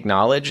 if we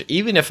acknowledge,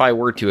 even if I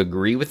were to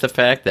agree with the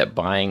fact that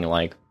buying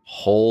like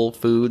whole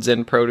foods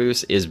and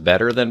produce is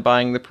better than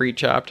buying the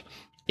pre-chopped,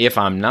 if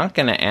I'm not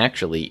going to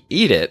actually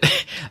eat it,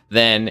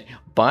 then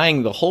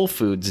buying the whole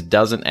foods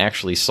doesn't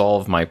actually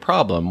solve my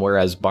problem.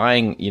 Whereas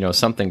buying,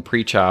 something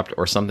pre-chopped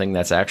or something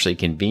that's actually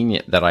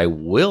convenient that I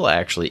will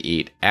actually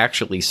eat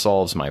actually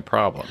solves my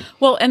problem.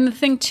 Well, and the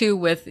thing too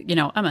with,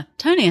 I'm a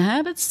Tiny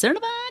Habits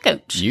certified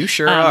coach. You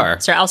sure are.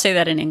 Sorry, I'll say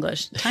that in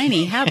English.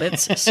 Tiny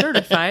Habits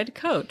certified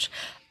coach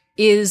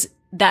is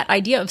that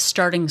idea of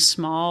starting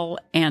small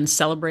and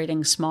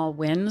celebrating small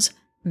wins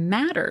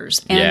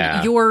matters,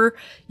 and your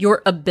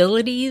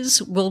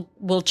abilities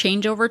will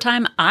change over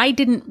time. I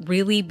didn't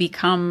really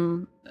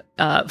become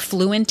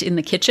fluent in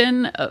the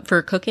kitchen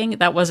for cooking.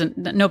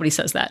 Nobody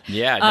says that.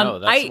 Yeah, no,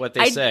 that's what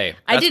they say.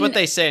 That's what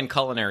they say in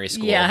culinary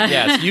school. Yeah.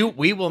 Yes,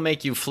 we will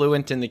make you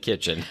fluent in the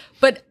kitchen.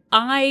 But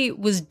I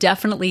was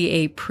definitely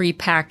a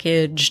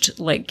prepackaged,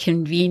 like,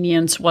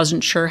 convenience,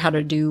 wasn't sure how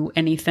to do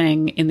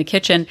anything in the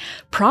kitchen,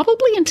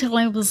 probably until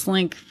I was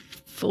like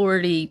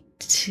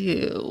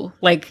 42.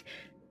 Like,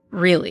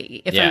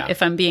 really,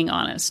 if I'm being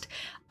honest.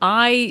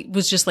 I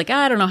was just like,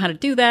 I don't know how to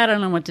do that. I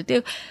don't know what to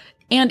do.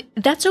 And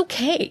that's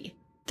okay.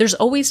 There's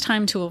always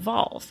time to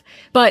evolve.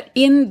 But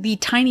in the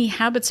Tiny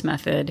Habits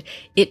method,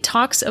 it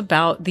talks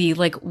about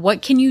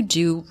what can you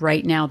do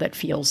right now that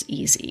feels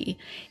easy?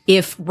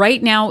 If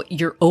right now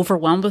you're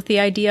overwhelmed with the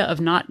idea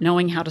of not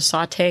knowing how to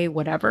saute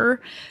whatever,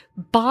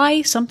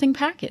 buy something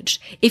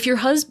packaged. If your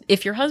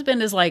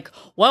husband is like,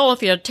 well,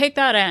 if you take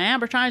that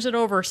and amortize it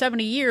over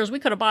 70 years, we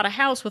could have bought a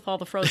house with all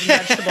the frozen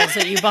vegetables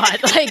that you bought.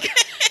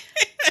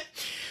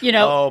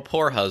 Oh,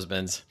 poor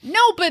husbands.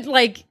 No, but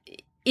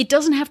it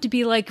doesn't have to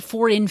be like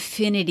for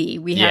infinity.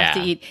 We have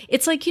to eat.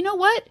 It's like, you know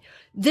what?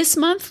 This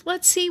month,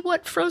 let's see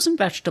what frozen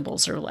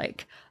vegetables are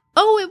like.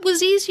 Oh, it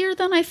was easier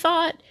than I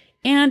thought.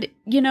 And,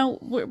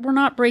 we're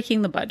not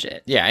breaking the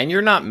budget. Yeah, and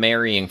you're not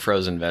marrying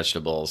frozen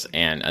vegetables.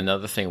 And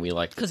another thing we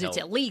like to because it's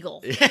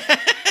illegal.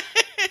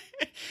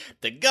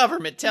 The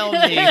government telling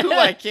me who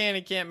I can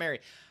and can't marry.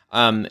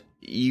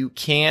 You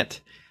can't,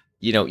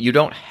 you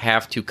don't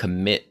have to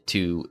commit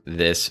to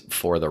this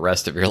for the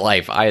rest of your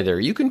life either.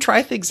 You can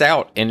try things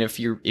out. And if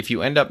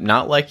you end up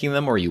not liking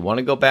them or you want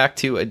to go back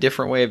to a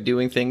different way of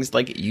doing things,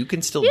 like you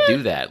can still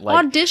do that.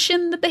 Like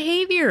audition the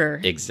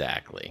behavior.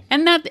 Exactly.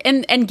 And that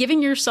and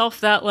giving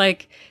yourself that,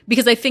 like,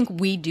 because I think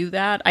we do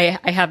that. I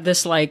have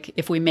this, like,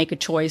 if we make a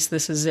choice,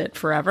 this is it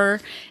forever.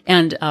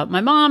 And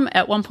my mom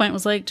at one point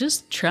was like,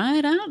 just try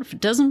it out. If it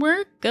doesn't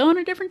work, go in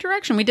a different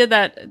direction. We did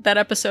that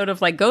episode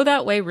of, like, go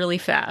that way really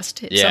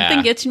fast. If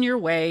something gets in your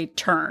way,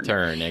 turn,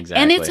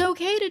 exactly. And it's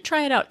okay to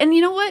try it out. And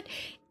you know what?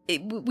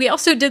 We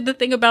also did the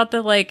thing about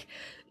the, like,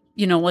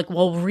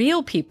 well,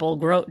 real people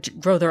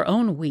grow their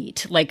own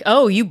wheat. Like,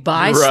 oh, you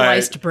buy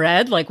sliced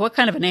bread. Like, what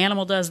kind of an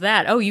animal does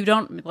that? Oh, you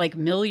don't, like,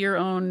 mill your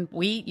own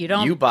wheat.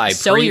 You buy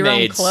sew your own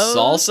pre-made clothes.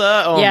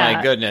 Salsa. Oh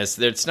my goodness,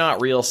 it's not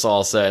real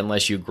salsa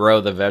unless you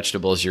grow the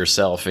vegetables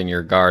yourself in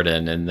your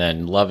garden and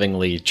then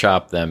lovingly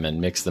chop them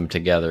and mix them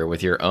together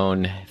with your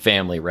own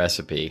family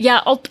recipe.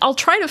 Yeah, I'll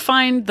try to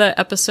find the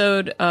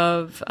episode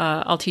of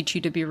I'll Teach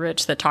You to Be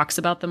Rich that talks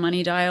about the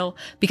money dial,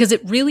 because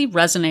it really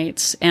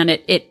resonates and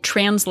it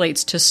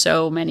translates to so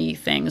many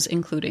things,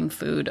 including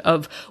food,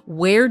 of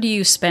where do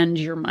you spend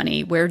your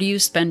money? Where do you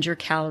spend your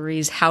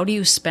calories? How do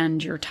you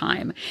spend your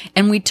time?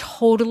 And we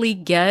totally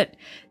get,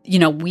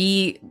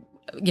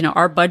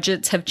 our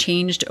budgets have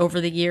changed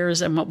over the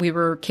years and what we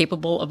were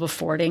capable of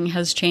affording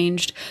has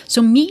changed.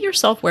 So meet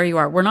yourself where you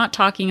are. We're not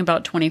talking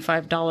about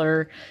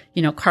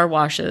 $25, car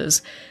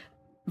washes.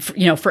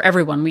 For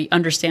everyone. We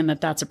understand that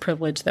that's a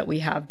privilege that we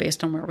have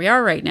based on where we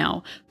are right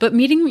now. But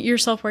meeting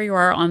yourself where you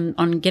are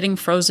on getting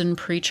frozen,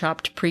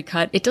 pre-chopped,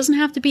 pre-cut, it doesn't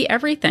have to be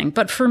everything.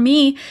 But for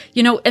me,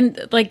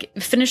 and like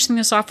finishing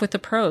this off with the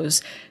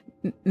pros,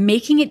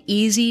 making it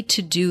easy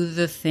to do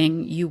the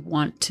thing you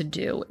want to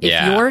do.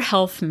 If your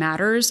health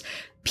matters,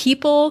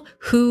 people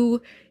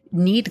who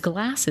need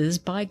glasses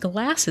buy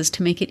glasses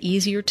to make it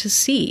easier to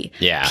see.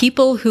 Yeah.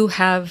 People who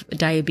have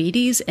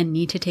diabetes and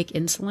need to take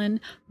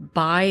insulin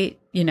buy,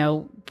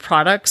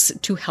 products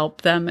to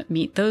help them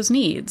meet those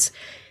needs.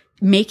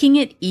 Making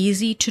it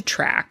easy to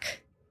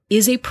track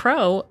is a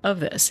pro of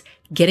this.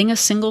 Getting a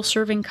single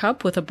serving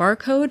cup with a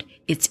barcode,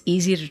 it's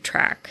easy to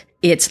track.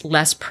 It's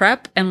less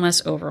prep and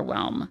less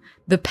overwhelm.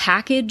 The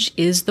package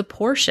is the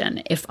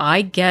portion. If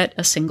I get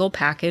a single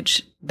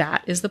package,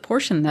 that is the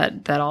portion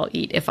that I'll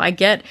eat. If I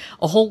get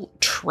a whole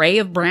tray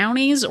of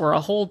brownies or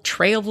a whole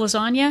tray of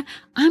lasagna,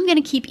 I'm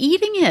going to keep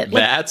eating it.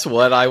 That's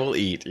what I will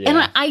eat. Yeah.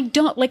 And I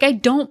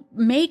don't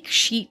make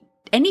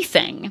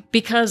anything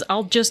because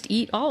I'll just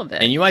eat all of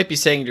it. And you might be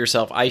saying to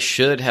yourself, I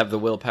should have the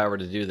willpower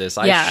to do this.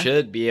 I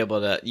should be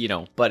able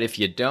to, but if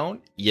you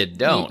don't, you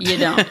don't. You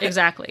don't.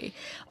 Exactly.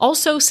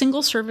 Also,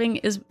 single serving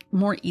is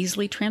more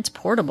easily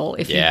transportable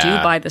if you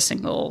do buy the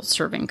single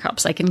serving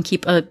cups. I can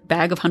keep a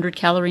bag of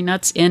 100-calorie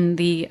nuts in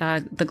the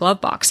glove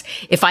box.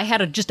 If I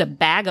had just a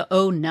bag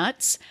of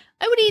nuts,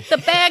 I would eat the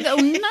bag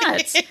of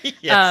nuts.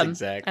 Yes,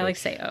 exactly. I like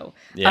to say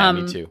Yeah,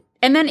 me too.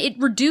 And then it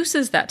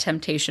reduces that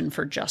temptation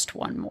for just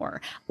one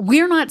more.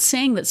 We're not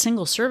saying that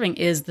single serving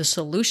is the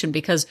solution,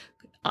 because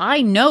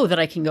I know that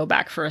I can go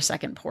back for a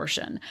second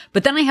portion.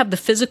 But then I have the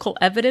physical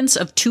evidence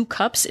of 2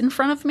 cups in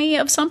front of me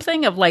of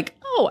something, of like,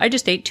 oh, I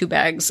just ate 2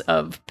 bags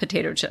of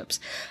potato chips.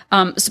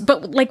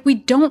 But like, we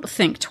don't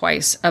think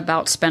twice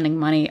about spending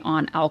money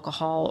on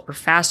alcohol or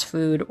fast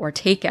food or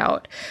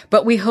takeout,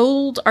 but we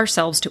hold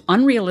ourselves to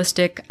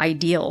unrealistic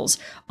ideals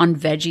on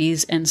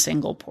veggies and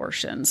single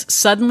portions.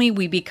 Suddenly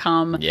we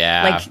become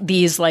like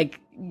these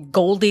like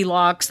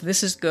Goldilocks,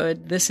 this is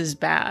good, this is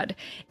bad,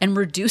 and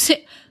reduce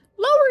it.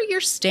 Lower your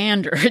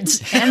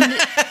standards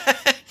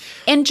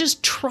and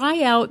just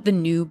try out the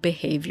new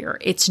behavior.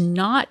 It's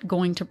not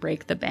going to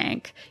break the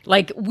bank.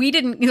 Like, we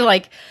didn't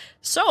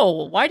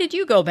so why did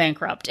you go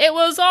bankrupt? It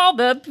was all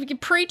the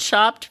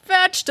pre-chopped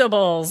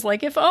vegetables.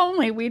 Like, if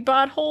only we'd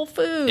bought Whole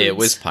Foods. It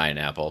was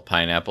pineapple.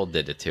 Pineapple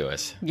did it to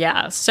us.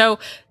 Yeah. So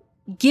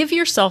give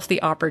yourself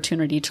the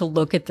opportunity to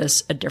look at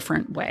this a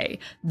different way.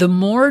 The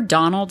more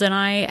Donald and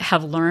I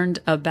have learned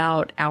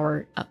about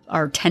our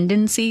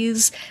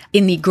tendencies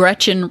in the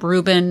Gretchen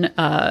Rubin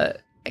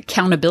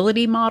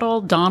accountability model,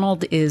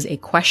 Donald is a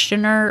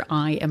questioner.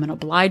 I am an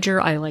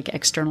obliger. I like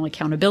external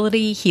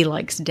accountability. He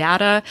likes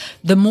data.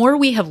 The more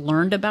we have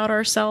learned about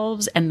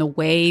ourselves and the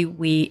way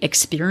we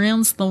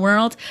experience the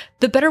world,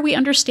 the better we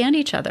understand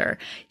each other.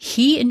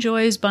 He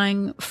enjoys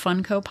buying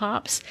Funko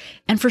Pops.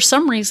 And for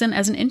some reason,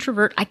 as an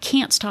introvert, I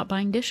can't stop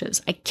buying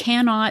dishes. I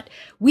cannot.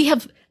 We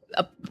have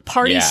a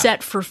party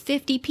set for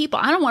 50 people.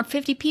 I don't want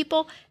 50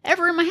 people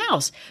ever in my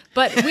house.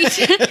 But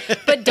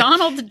but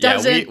Donald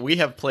doesn't. Yeah, we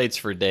have plates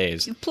for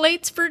days.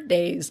 Plates for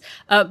days.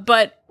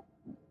 But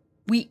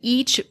we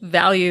each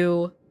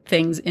value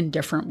things in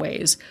different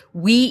ways.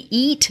 We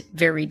eat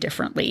very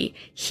differently.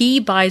 He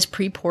buys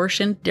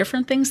pre-portioned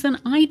different things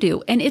than I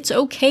do. And it's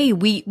okay.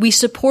 We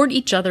support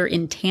each other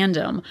in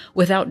tandem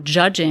without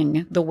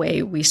judging the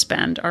way we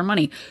spend our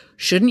money.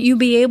 Shouldn't you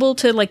be able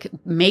to like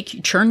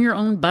churn your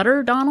own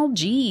butter, Donald?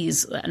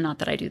 Geez, not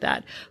that I do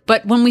that.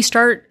 But when we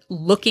start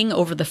looking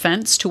over the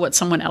fence to what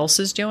someone else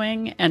is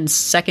doing and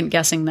second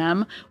guessing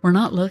them, we're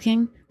not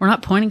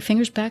pointing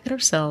fingers back at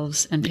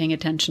ourselves and paying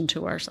attention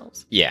to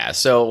ourselves. Yeah.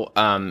 So,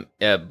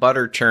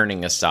 butter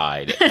churning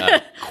aside,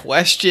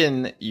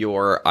 question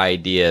your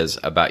ideas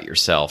about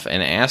yourself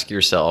and ask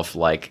yourself,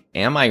 like,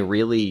 am I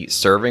really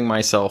serving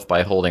myself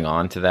by holding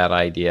on to that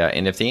idea?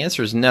 And if the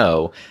answer is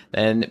no,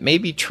 then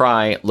maybe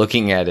try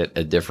looking at it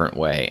a different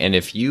way. And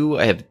if you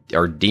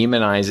are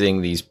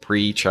demonizing these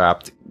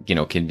pre-chopped,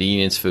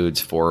 convenience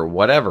foods for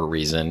whatever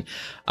reason,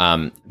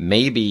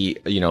 maybe,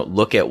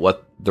 look at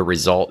what the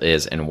result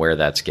is and where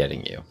that's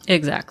getting you.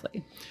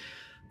 Exactly.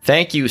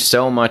 Thank you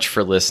so much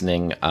for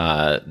listening.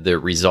 The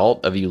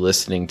result of you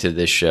listening to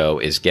this show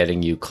is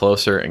getting you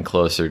closer and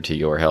closer to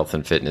your health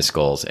and fitness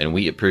goals, and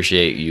we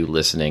appreciate you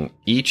listening,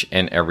 each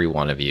and every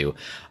one of you.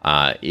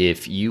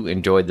 If you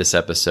enjoyed this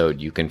episode,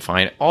 you can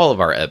find all of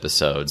our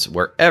episodes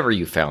wherever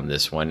you found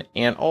this one,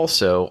 and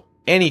also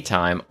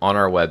anytime on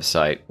our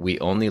website,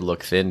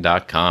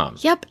 weonlylookthin.com.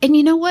 Yep. And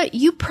you know what?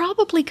 You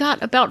probably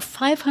got about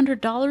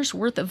 $500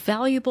 worth of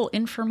valuable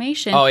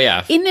information. Oh,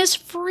 yeah. In this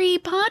free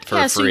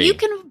podcast. For free. So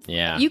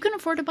you can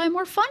afford to buy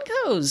more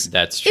Funkos.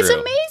 That's true. It's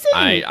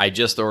amazing. I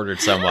just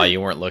ordered some while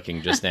you weren't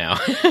looking just now.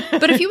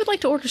 But if you would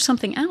like to order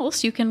something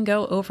else, you can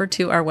go over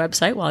to our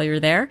website while you're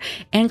there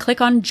and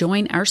click on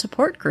Join Our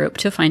Support Group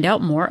to find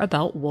out more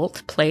about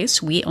Wolt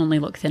Place. We Only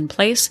Look Thin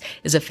Place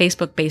is a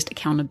Facebook-based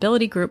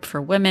accountability group for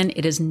women.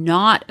 It is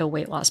not a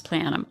weight loss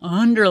plan. I'm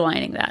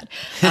underlining that.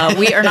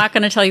 We are not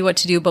going to tell you what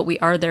to do, but we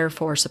are there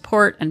for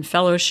support and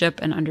fellowship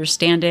and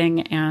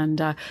understanding.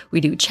 And we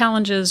do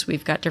challenges.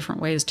 We've got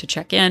different ways to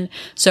check in.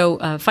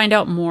 So find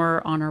out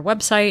more on our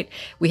website.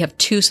 We have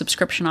 2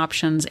 subscription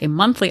options, a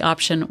monthly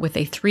option with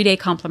a 3-day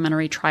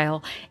complimentary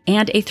trial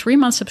and a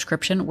 3-month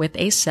subscription with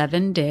a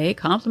 7-day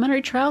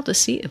complimentary trial to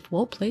see if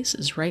Wolt Place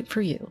is right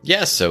for you.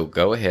 Yes, so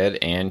go ahead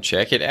and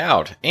check it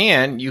out.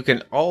 And you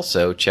can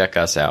also check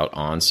us out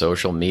on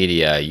social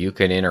media. You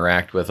can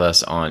interact with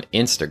us on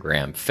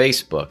Instagram,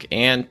 Facebook,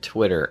 and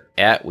Twitter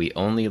at We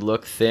Only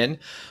Look Thin.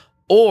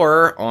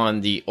 Or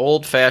on the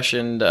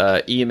old-fashioned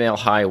email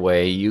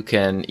highway, you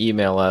can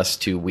email us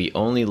to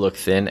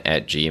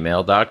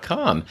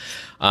weonlylookthin@gmail.com.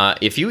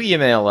 If you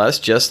email us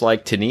just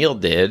like Tennille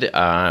did,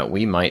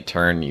 we might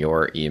turn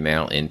your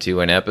email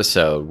into an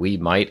episode. We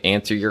might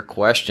answer your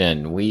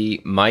question.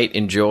 We might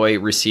enjoy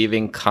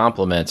receiving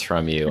compliments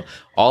from you.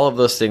 All of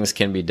those things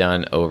can be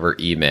done over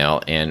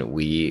email, and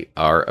we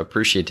are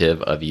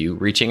appreciative of you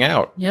reaching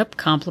out. Yep,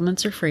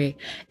 compliments are free.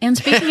 And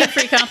speaking of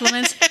free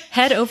compliments,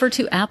 head over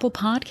to Apple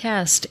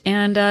Podcast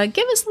and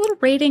give us a little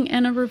rating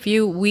and a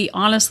review. We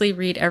honestly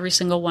read every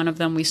single one of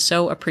them. We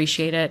so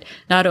appreciate it.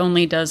 Not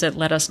only does it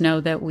let us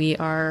know that we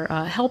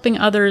are helping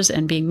others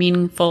and being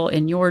meaningful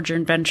in your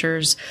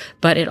adventures,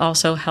 but it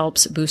also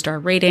helps boost our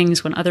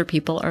ratings when other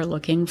people are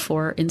looking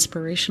for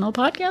inspirational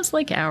podcasts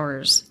like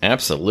ours.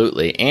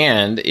 Absolutely.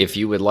 And if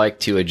you would like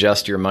to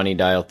adjust your money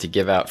dial to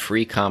give out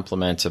free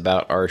compliments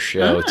about our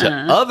show to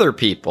other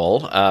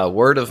people,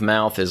 word of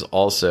mouth is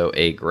also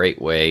a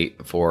great way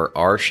for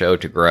our show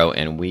to grow,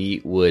 and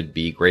we would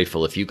be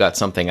grateful if you got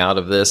something out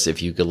of this.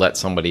 If you could let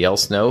somebody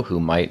else know who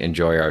might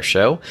enjoy our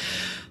show,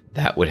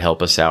 that would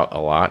help us out a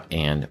lot,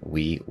 and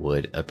we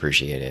would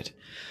appreciate it.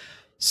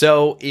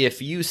 So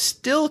if you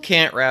still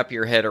can't wrap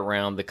your head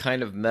around the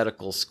kind of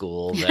medical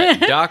school that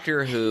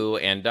Doctor Who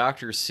and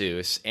Dr.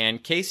 Seuss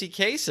and Casey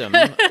Kasem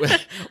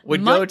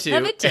would go to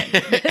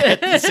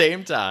at the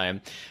same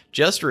time,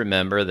 just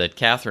remember that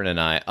Catherine and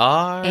I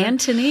are... And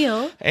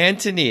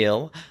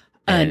Tennille.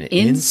 An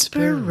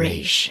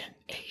inspiration.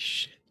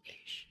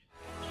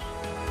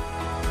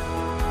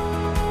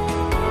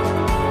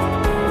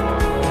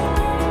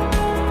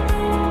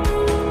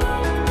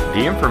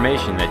 The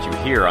information that you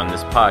hear on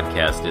this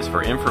podcast is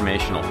for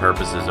informational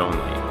purposes only.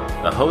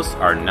 The hosts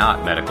are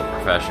not medical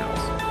professionals.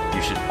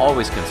 You should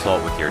always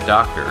consult with your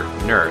doctor,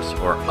 nurse,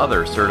 or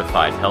other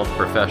certified health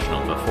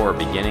professional before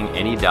beginning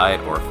any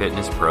diet or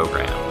fitness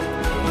program.